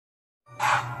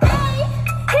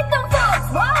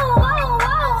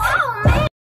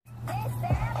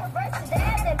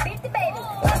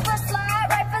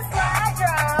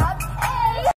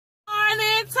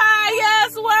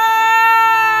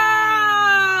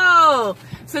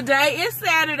Today is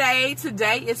Saturday.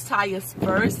 Today is Tiyah's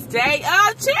first day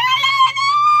of cheerleading.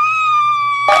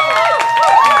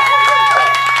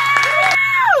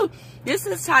 This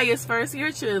is Tiyah's first year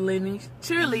cheerleading.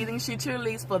 She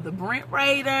cheerleads for the Brent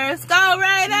Raiders. Go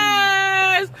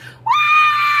Raiders!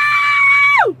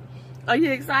 Woo! Are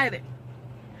you excited?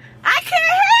 I can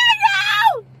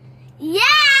hear you! Yeah!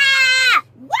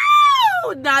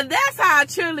 Now that's how a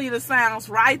cheerleader sounds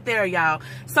right there, y'all.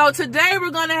 So today we're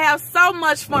going to have so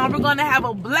much fun. We're going to have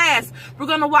a blast. We're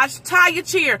going to watch Tiyah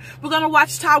cheer. We're going to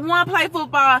watch Taiwan play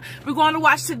football. We're going to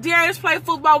watch Darius play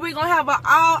football. We're going to have an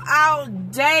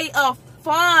all-out day of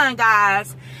fun,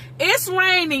 guys. It's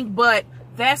raining, but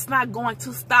that's not going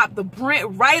to stop the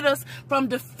Brent Raiders from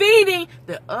defeating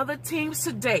the other teams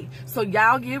today. So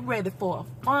y'all get ready for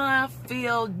a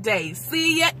fun-filled day.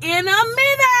 See ya in a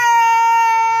minute.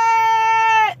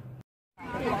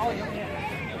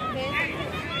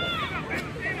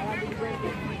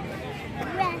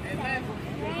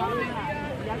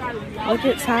 Look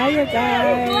at Tiyah,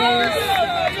 guys.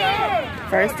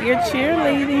 First year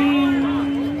cheerleading.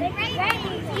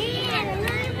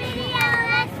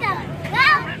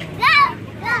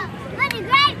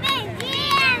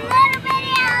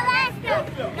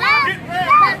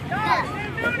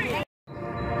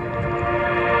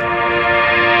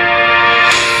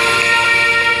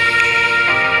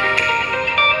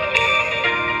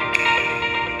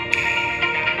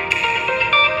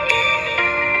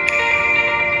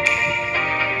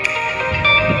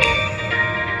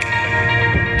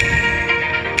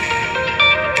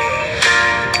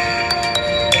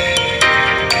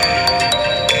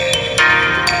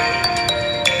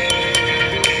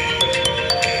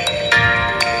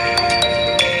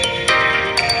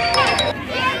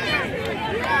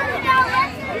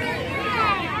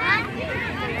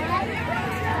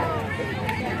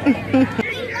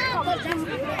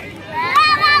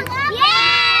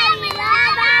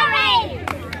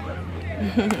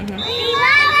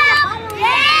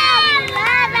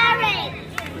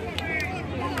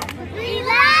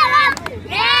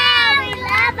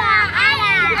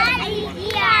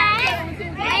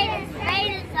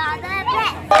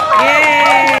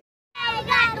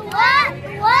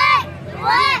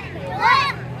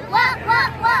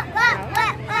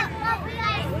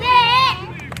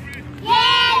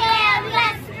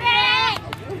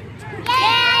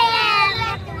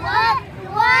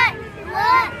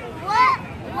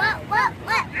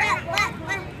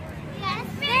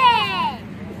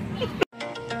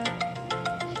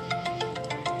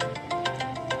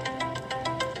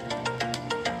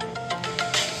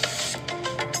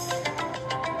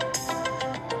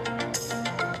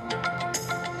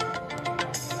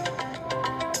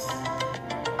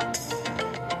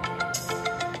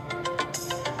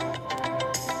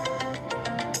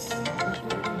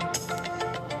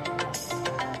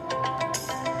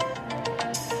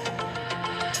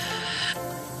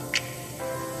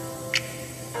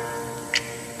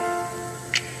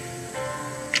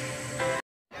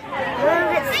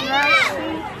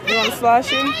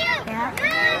 Slushy?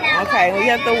 Yeah. Okay, we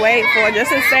have to wait for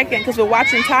just a second because we're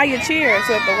watching Tiyah cheer,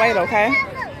 so we have to wait, okay?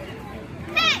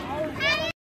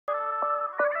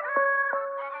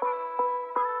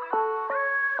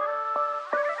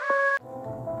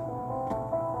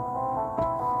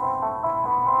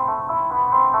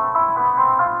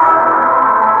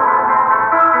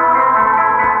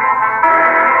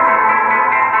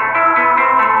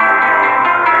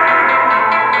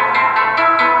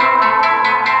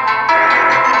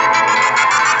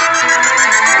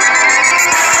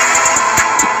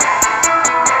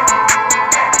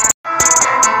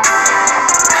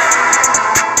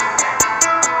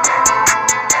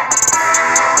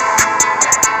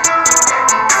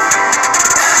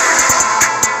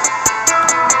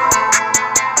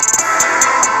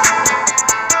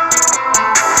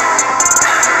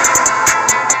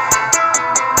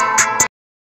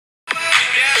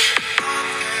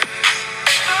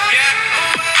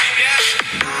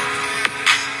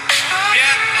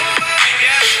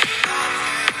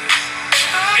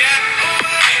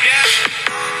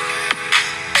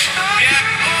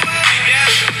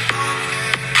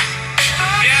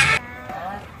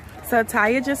 So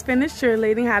Tiyah just finished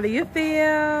cheerleading. How do you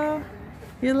feel?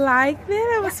 You liked it?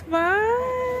 It was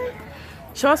fun.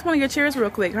 Show us one of your cheers real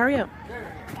quick. Hurry up.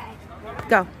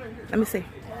 Go. Let me see.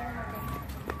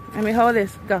 Let me hold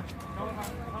this. Go.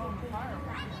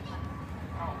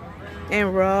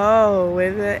 And roll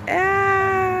with it.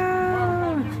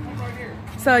 Ow.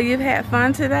 So you've had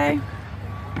fun today?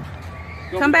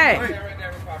 Come back.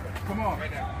 Come on.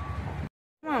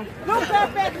 Come on.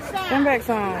 Come back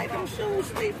some.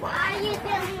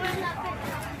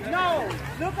 No.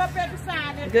 Look up at the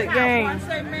sign. Good game. One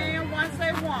say man, one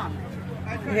say woman.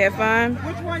 You had fun?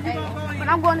 Which one you gonna go in? But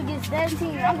I'm going to get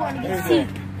 17. I'm going to get C.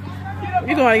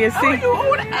 You going to get C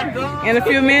in a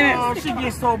few minutes? Oh, she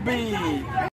gets so big.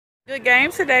 Good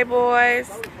game today, boys.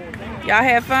 Y'all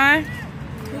had fun?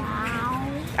 No.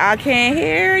 I can't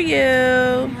hear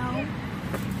you.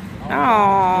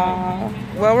 Oh,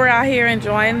 well, we're out here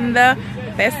enjoying the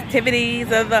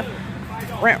festivities of the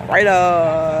Brent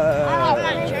Raiders.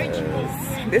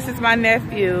 This is my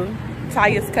nephew,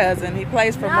 Tiyah's cousin. He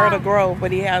plays for Myrtle Grove,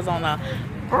 but he has on a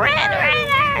Brent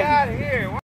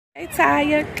Raiders. Hey,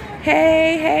 Tiyah.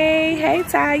 Hey, hey, hey,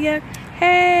 Tiyah.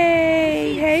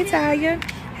 Hey, hey, Tiyah.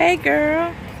 Hey,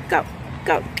 girl. Go,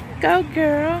 go, go,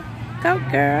 girl. Go,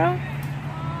 girl.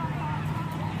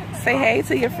 Say hey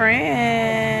to your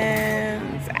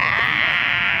friends.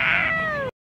 Ah.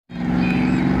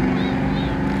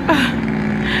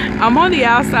 I'm on the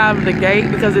outside of the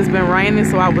gate because it's been raining,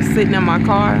 so I was sitting in my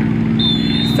car.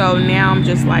 So now I'm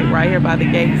just like right here by the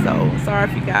gate. So sorry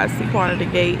if you guys see part of the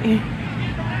gate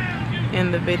in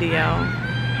the video.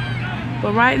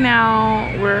 But right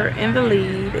now we're in the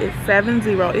lead. It's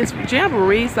 7-0. It's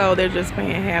Jamboree, so they're just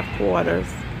playing half quarters.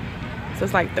 So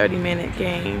it's like 30-minute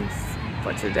games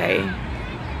for today.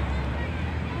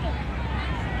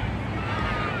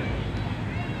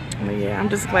 But yeah, I'm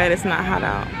just glad it's not hot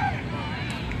out.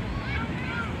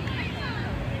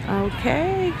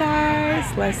 Okay,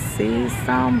 guys, let's see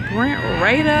some Brent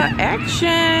Raider action.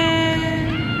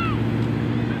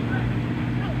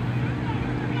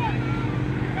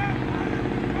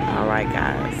 All right,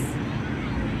 guys.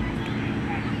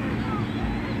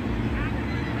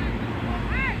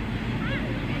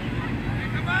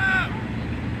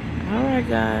 All right,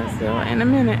 guys. So in a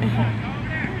minute.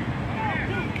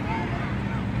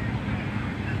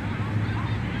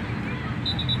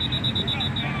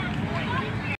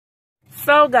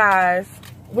 So guys,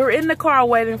 we're in the car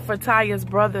waiting for Tiyah's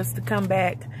brothers to come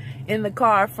back in the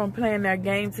car from playing their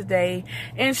game today.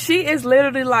 And she is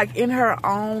literally like in her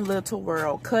own little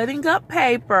world, cutting up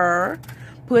paper,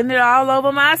 putting it all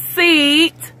over my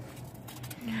seat.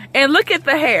 And look at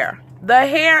the hair. The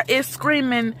hair is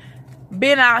screaming,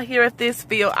 been out here at this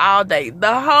field all day.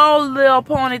 The whole little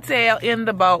ponytail in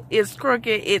the boat is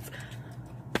crooked. It's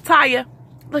Tiyah,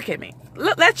 look at me.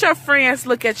 Look, let your friends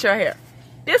look at your hair.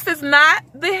 This is not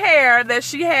the hair that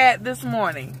she had this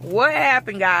morning. What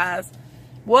happened, guys?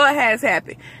 What has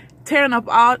happened? Tearing up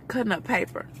all, cutting up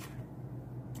paper.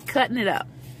 Cutting it up.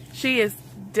 She is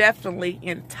definitely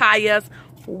in Tiyah's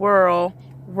world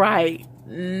right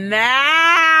now.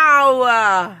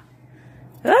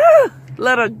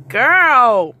 Little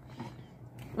girl.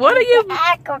 What are you?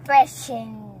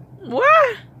 Acquisition.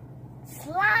 What?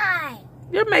 Slime.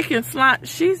 You're making slime.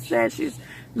 She said she's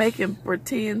making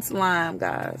pretend slime,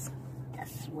 guys. The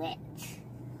switch.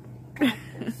 Got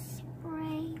the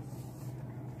spray.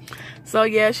 So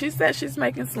yeah, she said she's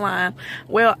making slime.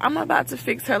 Well, I'm about to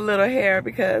fix her little hair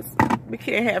because we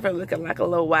can't have her looking like a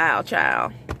little wild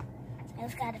child. I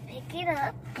just gotta pick it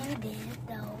up and then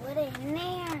throw it in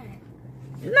there.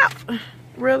 No,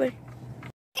 really?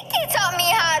 He taught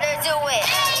me how to do it.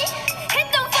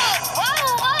 Hit them folks.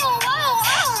 Whoa, whoa, whoa,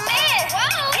 oh man.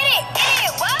 Whoa, hit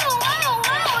it, whoa, whoa,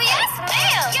 whoa, yes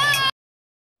ma'am.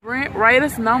 Brent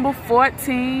Raiders number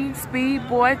 14, Speed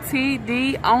Boy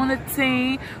TD on the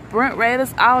team. Brent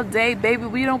Raiders all day, baby.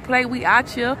 We don't play, we out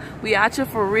here. We out here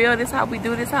for real. This how we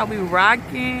do, this how we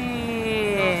rocking.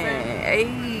 Hey.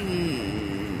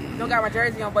 Don't got my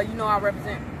jersey on, but you know I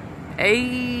represent.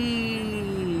 Hey.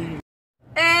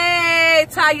 Hey,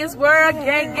 Tiyah's world,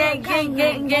 gang, gang, gang,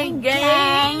 gang, gang,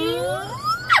 gang.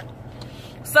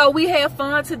 So we had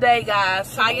fun today,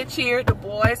 guys. Tiyah cheered. The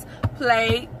boys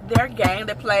played their game.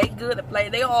 They played good. They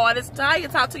played their hardest. Tiyah,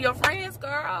 talk to your friends,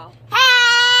 girl.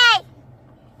 Hey!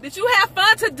 Did you have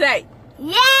fun today?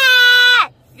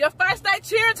 Yes! Your first day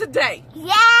cheering today?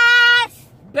 Yes!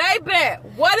 Baby,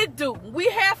 what it do? We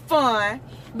have fun.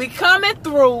 We coming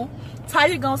through.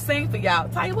 Tiyah gonna sing for y'all.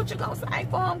 Tiyah, what you gonna sing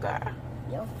for them, girl?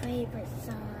 Your favorite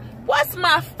song. What's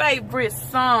my favorite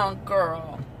song,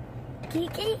 girl?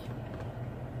 Kiki?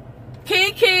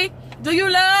 Kiki, do you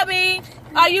love me?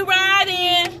 Are you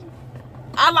riding?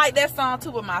 I like that song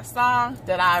too, but my song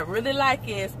that I really like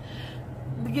is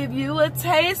Give You a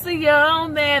Taste of Your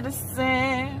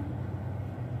Medicine.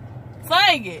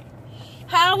 Sing it.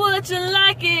 How would you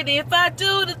like it if I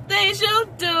do the things you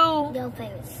do? Your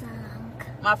favorite song.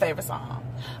 My favorite song.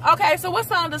 Okay, so what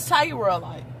song does Tiyah World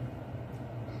like?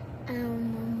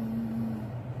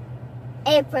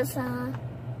 April song.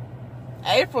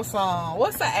 April song.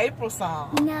 What's the April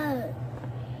song? No,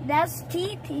 that's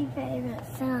TT's favorite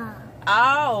song.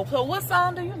 Oh, so what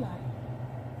song do you like?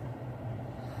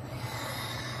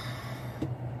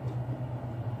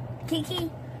 Kiki.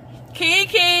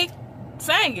 Kiki.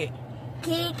 Sing it.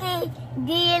 Kiki,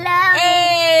 do you love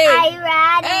Hey. me? Are you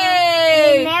riding?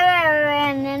 Hey. You never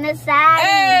run in the side.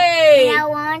 Hey. And I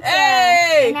want you.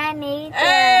 Hey. And I need you.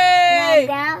 Hey.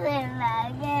 And I'm dancing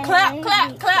like a Clap, baby.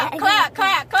 clap, clap, clap,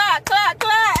 clap, clap, clap,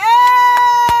 clap.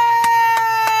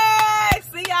 Hey!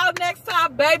 See y'all next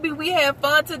time, baby. We had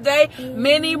fun today.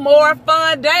 Many more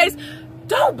fun days.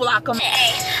 Don't block them.